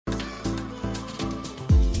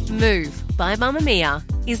Move by Mamma Mia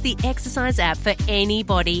is the exercise app for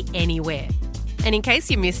anybody, anywhere. And in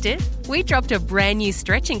case you missed it, we dropped a brand new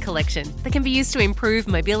stretching collection that can be used to improve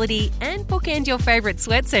mobility and bookend your favourite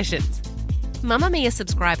sweat sessions. Mamma Mia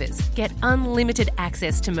subscribers get unlimited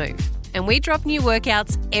access to Move, and we drop new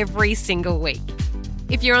workouts every single week.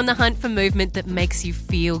 If you're on the hunt for movement that makes you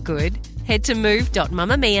feel good, head to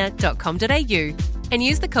move.mamamia.com.au and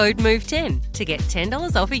use the code MOVE10 to get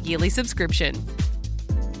 $10 off a yearly subscription.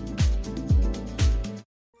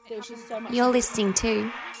 You're listening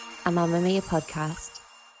to a Mamma Mia podcast.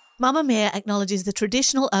 Mamma Mia acknowledges the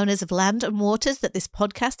traditional owners of land and waters that this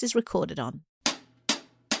podcast is recorded on.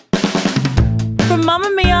 From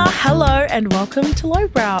Mamma Mia, hello and welcome to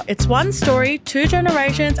Lowbrow. It's one story, two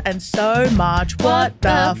generations, and so much. What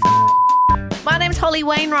the My name's Holly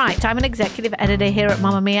Wainwright. I'm an executive editor here at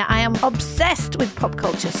Mamma Mia. I am obsessed with pop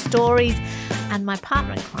culture stories, and my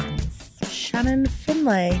partner in crime is Shannon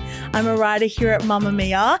Finlay. I'm a writer here at Mamma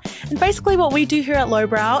Mia, and basically what we do here at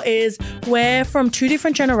Lowbrow is we're from two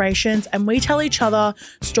different generations and we tell each other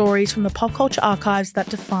stories from the pop culture archives that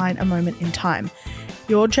define a moment in time.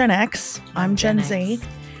 You're Gen X, I'm Gen Z,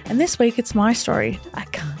 and this week it's my story. I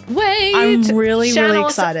can't wait. I'm really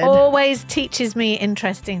excited. Always teaches me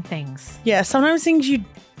interesting things. Yeah, sometimes things you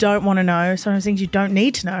don't want to know, sometimes things you don't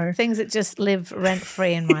need to know. Things that just live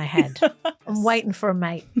rent-free in my head. I'm waiting for a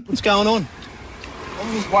mate. What's going on?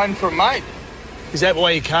 I'm just waiting for a mate. Is that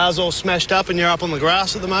why your car's all smashed up and you're up on the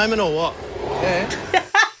grass at the moment, or what? Yeah.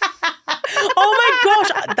 Oh my gosh,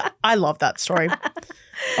 I love that story.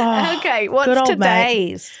 Oh, okay, what's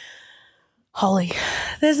today's? Holly,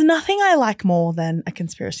 there's nothing I like more than a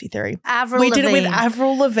conspiracy theory. Avril We Lavigne. did it with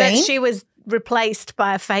Avril Lavigne. That she was replaced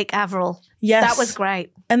by a fake Avril. Yes. That was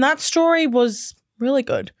great. And that story was really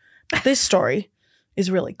good. But this story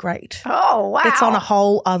is really great. Oh, wow. It's on a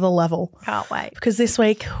whole other level. Can't wait. Because this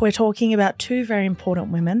week we're talking about two very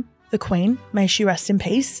important women. The Queen, may she rest in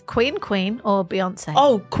peace. Queen or Beyonce?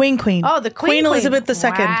 Oh, Queen. Oh, the Queen. Elizabeth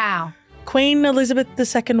II. Wow. Queen Elizabeth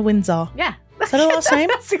II Windsor. Yeah. Is that her last name?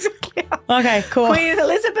 That's exactly how. Okay, cool. Queen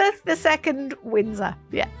Elizabeth II Windsor.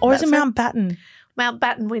 Yeah. Or is it Mountbatten?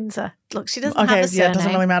 Mountbatten Windsor. Look, she doesn't have a surname. Yeah, it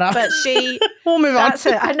doesn't really matter. But she... We'll move on. That's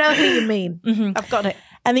her. I know who you mean. Mm-hmm. I've got it.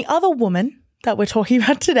 And the other woman that we're talking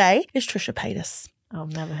about today is Trisha Paytas. Oh,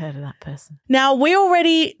 I've never heard of that person. Now, we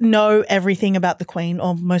already know everything about the Queen,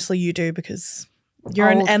 or mostly you do because you're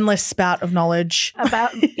an endless spout of knowledge.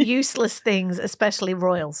 About useless things, especially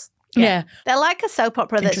royals. Yeah. They're like a soap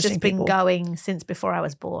opera that's Interesting just been people. going since before I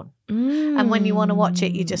was born. And when you want to watch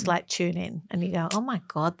it, you just like tune in and you go, oh my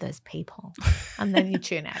God, those people. And then you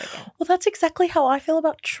tune out again. Well, that's exactly how I feel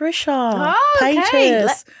about Trisha Okay.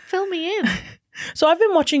 Paytas. Fill me in. So I've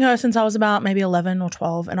been watching her since I was about maybe 11 or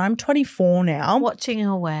 12, and I'm 24 now. Watching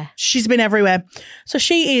her where? She's been everywhere. So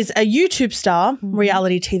she is a YouTube star,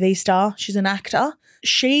 reality TV star. She's an actor.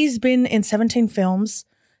 She's been in 17 films,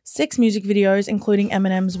 6 music videos, including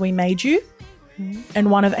Eminem's We Made You, and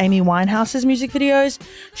one of Amy Winehouse's music videos.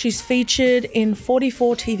 She's featured in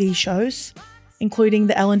 44 TV shows, including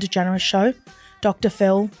The Ellen DeGeneres Show, Dr.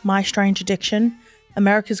 Phil, My Strange Addiction,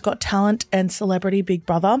 America's Got Talent, and Celebrity Big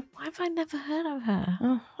Brother. Why have I never heard of her?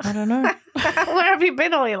 Oh, I don't know. Where have you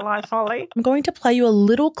been all your life, Holly? I'm going to play you a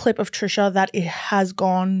little clip of Trisha that it has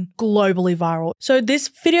gone globally viral. So this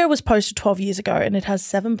video was posted 12 years ago and it has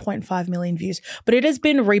 7.5 million views, but it has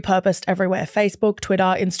been repurposed everywhere. Facebook,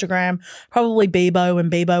 Twitter, Instagram, probably Bebo when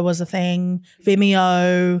Bebo was a thing,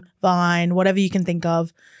 Vimeo, Vine, whatever you can think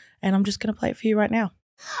of. And I'm just going to play it for you right now.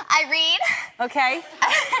 I read. Okay.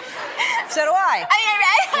 So do I.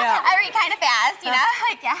 Yeah. I read kind of fast, you know?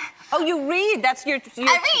 Like, yeah. Oh, you read. That's your I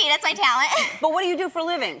read. That's my talent. But what do you do for a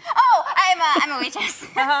living? Oh, I'm a waitress.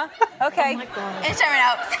 Uh-huh. Okay. Oh my God. In Sherman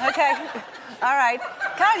Oaks. Okay. All right.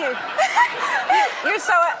 God, you're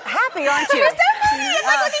so happy, aren't you? You're so funny. It's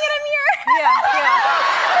like looking at a mirror. Yeah.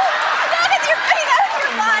 No, because you're fun.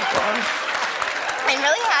 I'm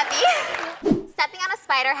really happy. Stepping on a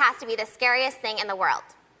spider has to be the scariest thing in the world.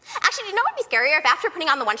 Actually, you know what would be scarier if after putting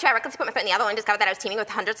on the one shoe, I recklessly put my foot in the other one and discovered that I was teaming with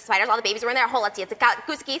hundreds of spiders. All the babies were in there. A whole, let's see, it's a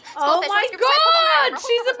goose geese. Oh my God,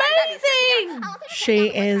 she's amazing. She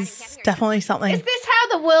is definitely something. Is this how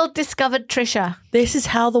the world discovered Trisha? This is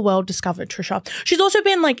how the world discovered Trisha. She's also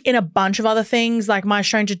been like in a bunch of other things like My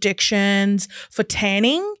Strange Addictions for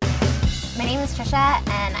tanning. My name is Trisha,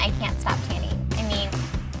 and I can't stop tanning. I mean,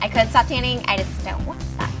 I could stop tanning. I just don't want to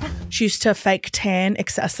stop. She used to fake tan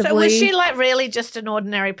excessively. So was she like really just an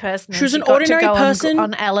ordinary person? She was an ordinary person.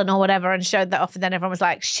 On Ellen or whatever and showed that off, and then everyone was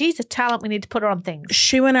like, she's a talent, we need to put her on things.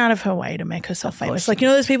 She went out of her way to make herself famous. Like, you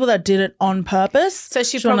know those people that did it on purpose? So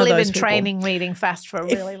she's probably been training reading fast for a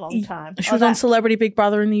really long time. She was on Celebrity Big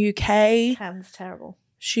Brother in the UK. Sounds terrible.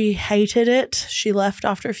 She hated it. She left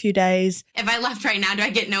after a few days. If I left right now, do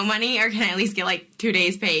I get no money or can I at least get like 2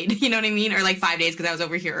 days paid? You know what I mean? Or like 5 days because I was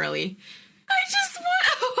over here early. I just want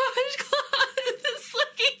a washcloth.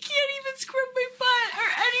 Like, I can't even scrub my butt or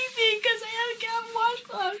anything because I have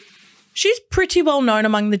washcloth. She's pretty well known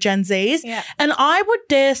among the Gen Zs. Yeah. And I would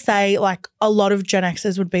dare say like a lot of Gen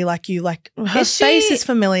Xers would be like you. Like her face is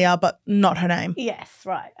familiar but not her name. Yes,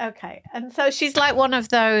 right. Okay. And so she's like one of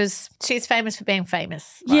those, she's famous for being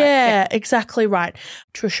famous. Right? Yeah, exactly right.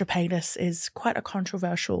 Trisha Paytas is quite a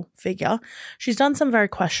controversial figure. She's done some very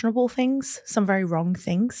questionable things, some very wrong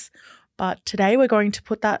things. But today we're going to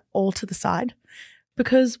put that all to the side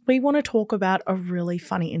because we want to talk about a really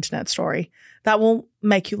funny internet story that will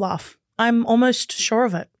make you laugh. I'm almost sure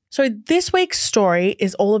of it. So this week's story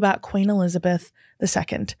is all about Queen Elizabeth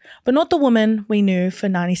II, but not the woman we knew for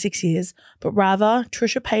 96 years, but rather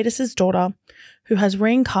Trisha Paytas' daughter who has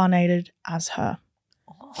reincarnated as her.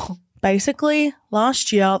 Oh. Basically,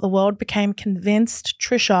 last year the world became convinced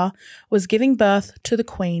Trisha was giving birth to the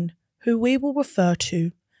Queen, who we will refer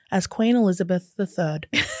to as Queen Elizabeth III.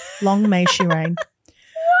 Long may she reign.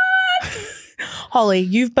 What? Holly,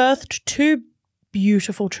 you've birthed 2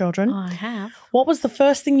 beautiful children. I have. What was the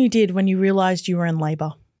first thing you did when you realised you were in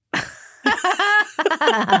labour?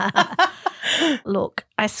 Look,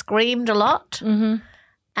 I screamed a lot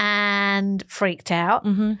and freaked out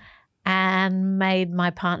and made my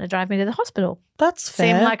partner drive me to the hospital. That's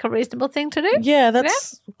fair. Seemed like a reasonable thing to do. Yeah,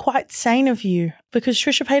 that's quite sane of you because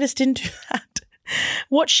Trisha Paytas didn't do that.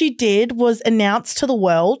 What she did was announce to the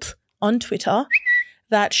world on Twitter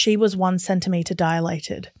that she was 1 centimetre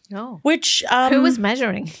dilated. Oh. Which who was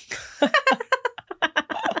measuring? I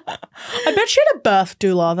bet she had a birth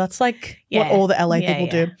doula. That's like what all the LA people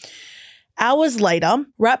do. Hours later,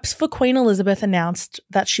 reps for Queen Elizabeth announced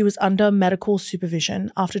that she was under medical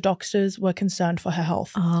supervision after doctors were concerned for her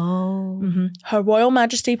health. Oh. Her Royal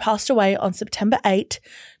Majesty passed away on September 8,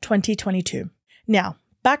 2022. Now,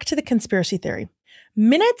 back to the conspiracy theory.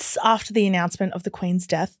 Minutes after the announcement of the Queen's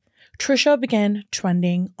death, Trisha began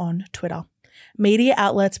trending on Twitter. Media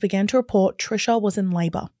outlets began to report Trisha was in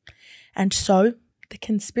labour. And so the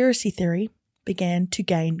conspiracy theory began to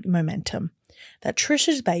gain momentum that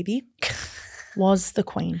Trisha's baby was the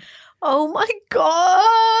Queen. Oh my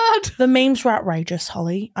God. The memes were outrageous,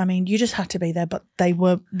 Holly. I mean, you just had to be there, but they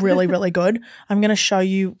were really, really good. I'm going to show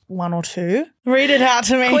you 1 or 2. Read it out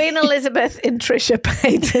to me. Queen Elizabeth in Trisha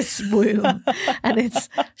Paytas' womb. And it's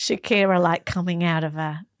Shakira like coming out of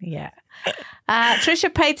her. Yeah. Trisha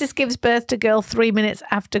Paytas gives birth to girl 3 minutes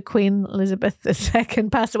after Queen Elizabeth II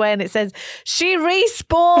passed away, and it says she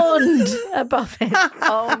respawned above it.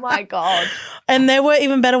 Oh my God. And there were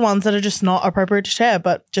even better ones that are just not appropriate to share,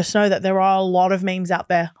 but just know that there are a lot of memes out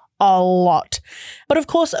there. A lot. But of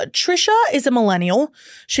course, Trisha is a millennial.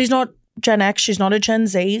 She's not Gen X. She's not a Gen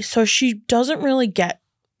Z. So she doesn't really get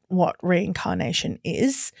what reincarnation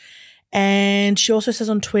is. And she also says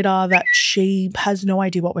on Twitter that she has no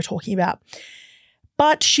idea what we're talking about.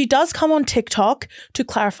 But she does come on TikTok to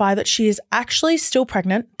clarify that she is actually still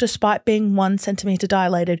pregnant despite being 1 centimetre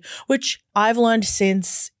dilated, which I've learned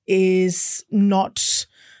since is not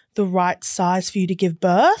the right size for you to give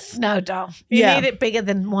birth. No, doll. You need it bigger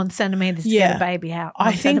than 1 centimetre to get a baby out.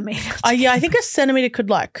 I think a centimetre could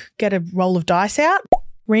like get a roll of dice out.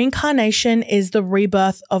 Reincarnation is the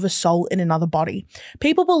rebirth of a soul in another body.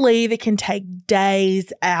 People believe it can take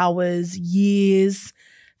days, hours, years,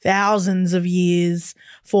 thousands of years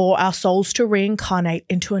for our souls to reincarnate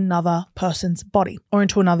into another person's body or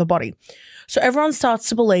into another body. So everyone starts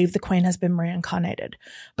to believe the Queen has been reincarnated.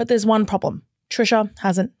 But there's one problem. Trisha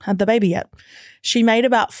hasn't had the baby yet. She made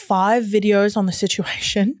about 5 videos on the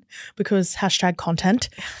situation because #content.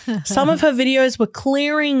 Some of her videos were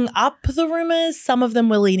clearing up the rumors. Some of them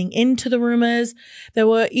were leading into the rumors. There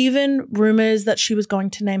were even rumors that she was going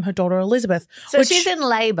to name her daughter Elizabeth. So she's in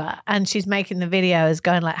labour and she's making the videos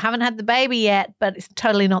going like, haven't had the baby yet, but it's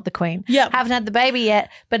totally not the Queen. Yeah. Haven't had the baby yet,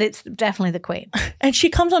 but it's definitely the Queen. And she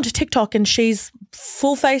comes onto TikTok and she's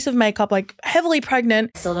full face of makeup, like heavily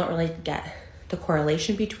pregnant. Still don't really get the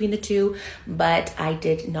correlation between the two, but I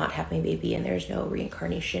did not have my baby and there's no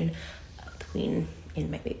reincarnation of the Queen in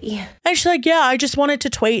my baby. And she's like, yeah, I just wanted to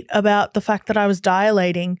tweet about the fact that I was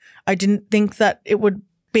dilating. I didn't think that it would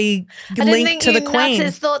be I didn't linked think to you the Queen.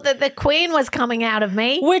 nutters thought that the Queen was coming out of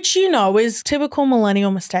me. Which, is typical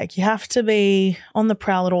millennial mistake. You have to be on the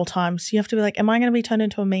prowl at all times. You have to be like, am I going to be turned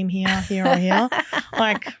into a meme here, or here?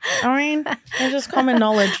 It's just common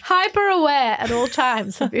knowledge. Hyper aware at all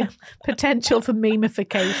times of your potential for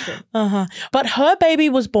memification. But her baby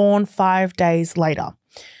was born 5 days later.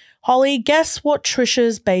 Holly, guess what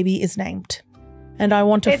Trisha's baby is named? And I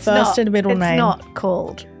want a first and middle name. It's not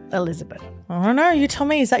called Elizabeth. I don't know. You tell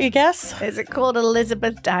me. Is that your guess? Is it called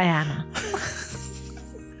Elizabeth Diana?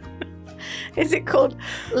 Is it called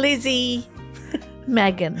Lizzie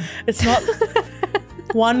Megan? It's not.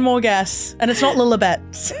 One more guess. And it's not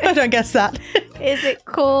Lilibet. So I don't guess that. Is it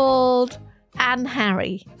called Anne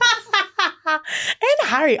Harry? Anne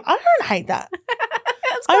Harry. I don't hate that.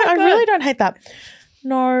 I really don't hate that.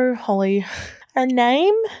 No, Holly. Her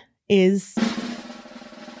name is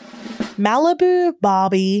Malibu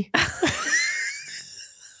Barbie.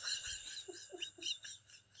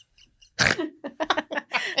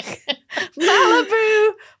 Malibu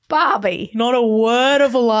Barbie. Not a word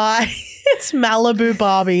of a lie. It's Malibu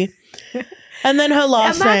Barbie. And then her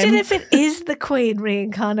last Imagine name. if it is the Queen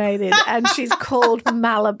reincarnated and she's called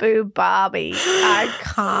Malibu Barbie. I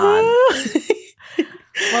can't.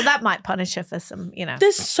 Well, that might punish her for some,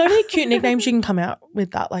 There's so many cute nicknames you can come out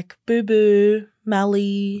with that, like Boo Boo,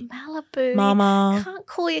 Mally, Malibu. Mama. You can't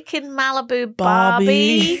call your kid Malibu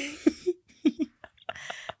Barbie. Barbie.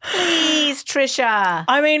 Please, Trisha.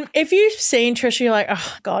 I mean, if you've seen Trisha, you're like,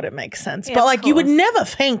 oh, God, it makes sense. Yeah, but, of you would course. never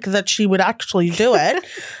think that she would actually do it.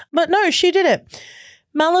 But no, she did it.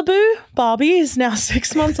 Malibu Barbie is now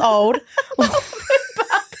 6 months old.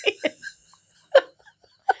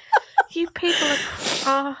 You people are...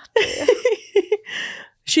 Oh, dear.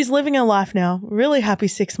 She's living her life now. Really happy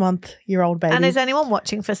 6-month-year-old baby. And is anyone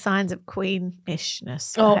watching for signs of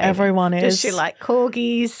queenish-ness? Oh, behaviour? everyone is. Does she like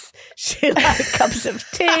corgis? She like cups of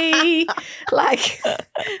tea?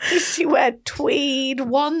 Does she wear tweed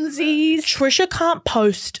onesies? Trisha can't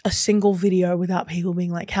post a single video without people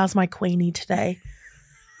being like, how's my queenie today?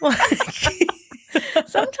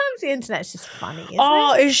 Sometimes the internet's just funny, isn't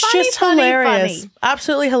Oh, it? it's Funny, just funny, hilarious. funny.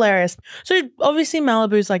 Absolutely hilarious. So obviously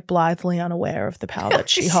Malibu's blithely unaware of the power that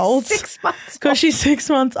she She's holds. 6 months Because she's 6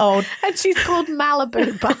 months old. and she's called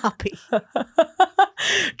Malibu Barbie.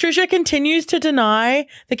 Trisha continues to deny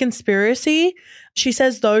the conspiracy. She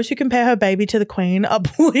says those who compare her baby to the Queen are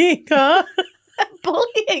bullying her.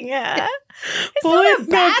 Bullying her? It's Bullying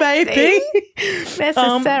not a bad her baby. thing,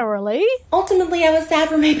 necessarily. Ultimately, I was sad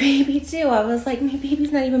for my baby too. I was like, my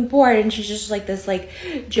baby's not even born, and she's just this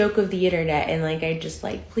joke of the internet. And I just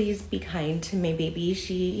please be kind to my baby.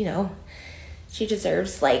 She, she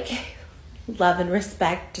deserves love and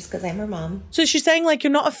respect just because I'm her mom. So she's saying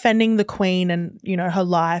you're not offending the Queen and, her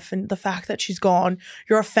life and the fact that she's gone.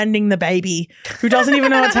 You're offending the baby who doesn't even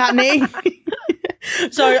know what's happening.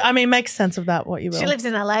 So, makes sense of that, what you will. She lives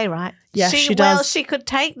in LA, right? Yes, she does. Well, she could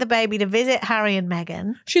take the baby to visit Harry and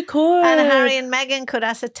Meghan. She could. And Harry and Meghan could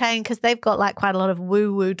ascertain, because they've got quite a lot of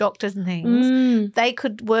woo-woo doctors and things, they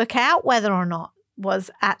could work out whether or not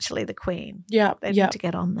was actually the Queen. Yeah. They need to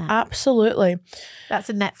get on that. Absolutely. That's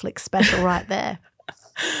a Netflix special right there.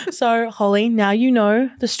 So, Holly, now you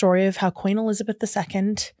know the story of how Queen Elizabeth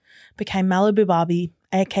II became Malibu Barbie,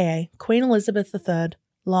 a.k.a. Queen Elizabeth III.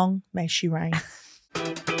 Long may she reign.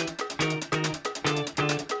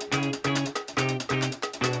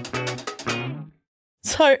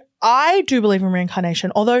 So I do believe in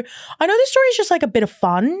reincarnation, although I know this story is just a bit of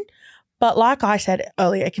fun, but like I said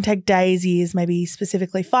earlier, it can take days, years, maybe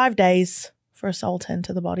specifically 5 days for a soul to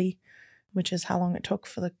enter the body, which is how long it took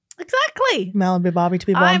for the Exactly. Malibu Barbie to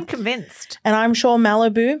be born. I'm convinced. And I'm sure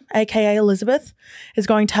Malibu, aka Elizabeth, is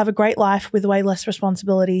going to have a great life with way less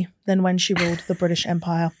responsibility than when she ruled the British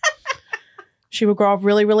Empire. She will grow up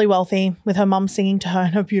really, really wealthy with her mum singing to her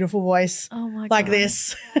in her beautiful voice. Oh my like God.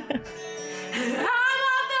 this.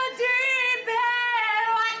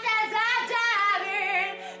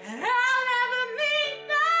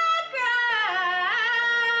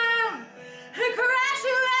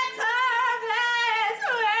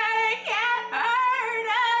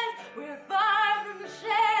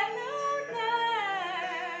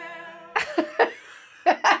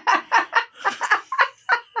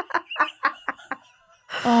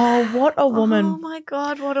 Oh, Wow, what a woman. Oh my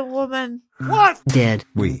God, what a woman. What did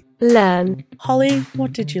we learn? Holly,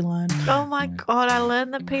 what did you learn? Oh my God, I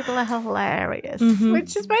learned that people are hilarious,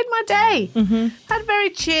 which has made my day. Had a very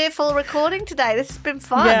cheerful recording today. This has been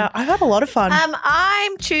fun. Yeah, I've had a lot of fun.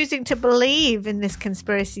 I'm choosing to believe in this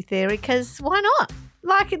conspiracy theory because why not?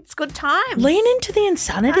 Like, it's good times. Lean into the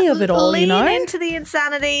insanity of it all, you know? Lean into the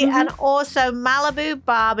insanity. And also, Malibu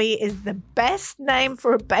Barbie is the best name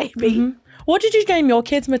for a baby. What did you name your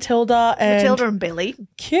kids? Matilda and Billy.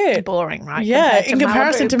 Cute. Boring, right? Yeah, in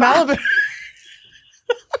comparison to Malibu.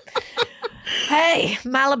 Hey,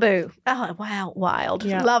 Malibu. Oh, wow. Wild.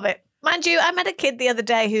 Yeah. Love it. Mind you, I met a kid the other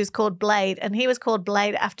day who's called Blade, and he was called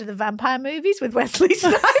Blade after the vampire movies with Wesley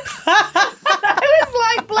Snipes. I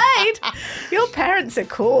was like, Blade, your parents are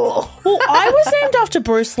cool. Well, I was named after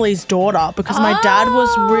Bruce Lee's daughter because my dad was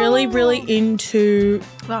really, really into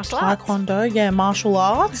Martial arts. taekwondo. Yeah, martial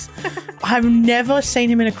arts. I've never seen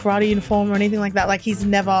him in a karate uniform or anything like that. Like, he's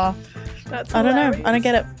never... That's I don't know. hilarious. I don't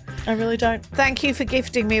get it. I really don't. Thank you for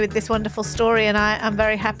gifting me with this wonderful story, and I'm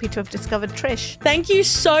very happy to have discovered Trish. Thank you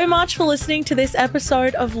so much for listening to this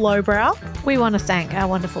episode of Lowbrow. We want to thank our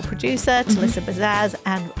wonderful producer, Talissa Bazaz,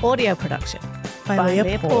 and audio production By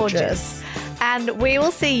Leah Porges. And we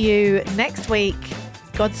will see you next week.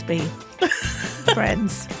 Godspeed,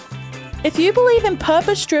 friends. If you believe in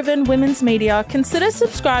purpose-driven women's media, consider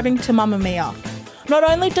subscribing to Mamma Mia. Not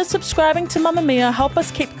only does subscribing to Mamma Mia help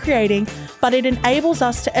us keep creating, but it enables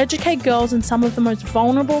us to educate girls in some of the most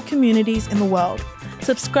vulnerable communities in the world.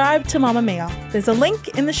 Subscribe to Mamma Mia. There's a link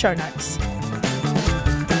in the show notes.